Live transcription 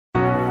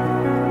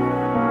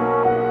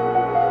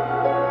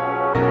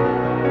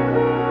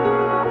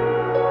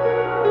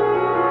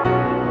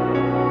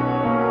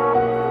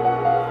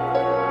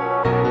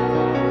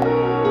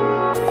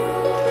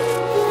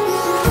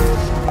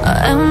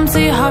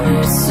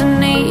hearts and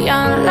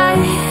neon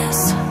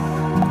lights.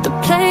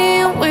 They're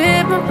playing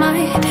with my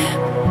mind.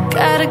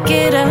 Gotta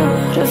get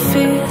out of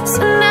here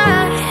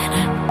tonight.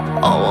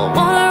 Oh, I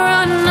wanna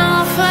run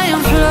off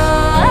and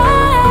fly.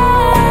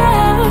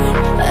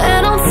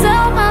 And I'll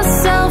tell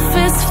myself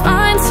it's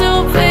fine to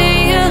be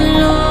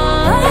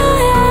alone,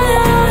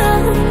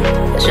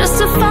 just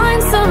to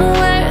find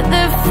somewhere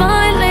that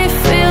finally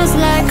feels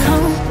like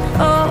home.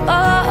 Oh,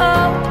 oh,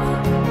 oh.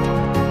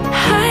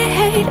 I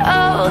hate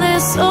all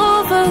this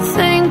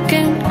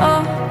overthinking.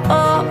 Oh,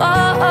 oh,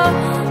 oh, oh.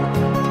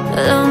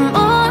 The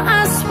more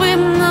I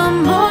swim, the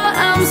more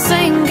I'm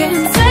sinking.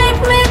 Take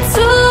me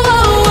to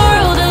a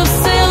world of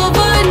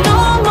silver. No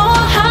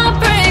more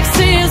heartbreaks,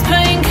 tears,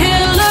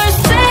 painkillers.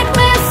 Take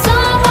me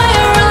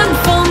somewhere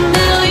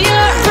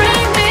unfamiliar.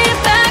 Bring me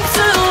back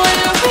to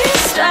where we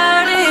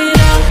started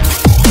out.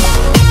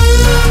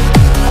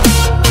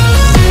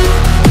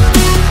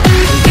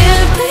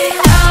 Get me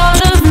out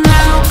of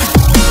now,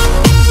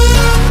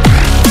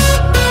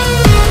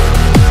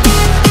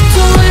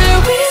 to where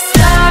we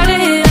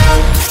started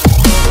out.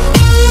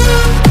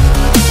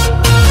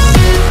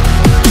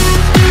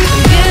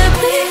 Get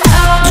me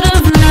out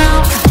of now,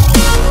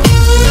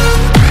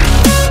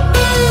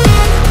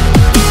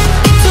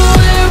 to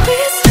where we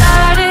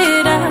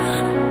started out.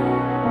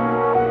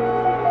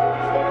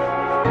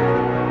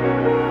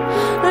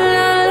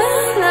 La la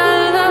la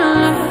la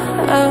la,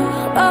 oh,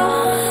 oh.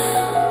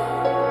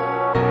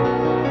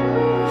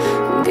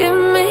 Get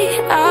me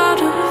out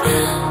of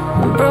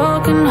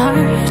broken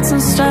hearts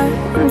and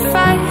starting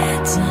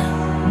fights,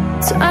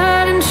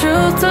 turning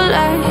truth to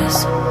lies.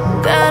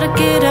 Gotta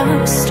get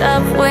up,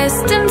 stop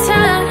wasting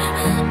time.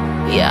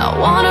 Yeah, I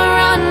wanna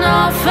run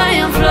off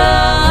and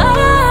fly.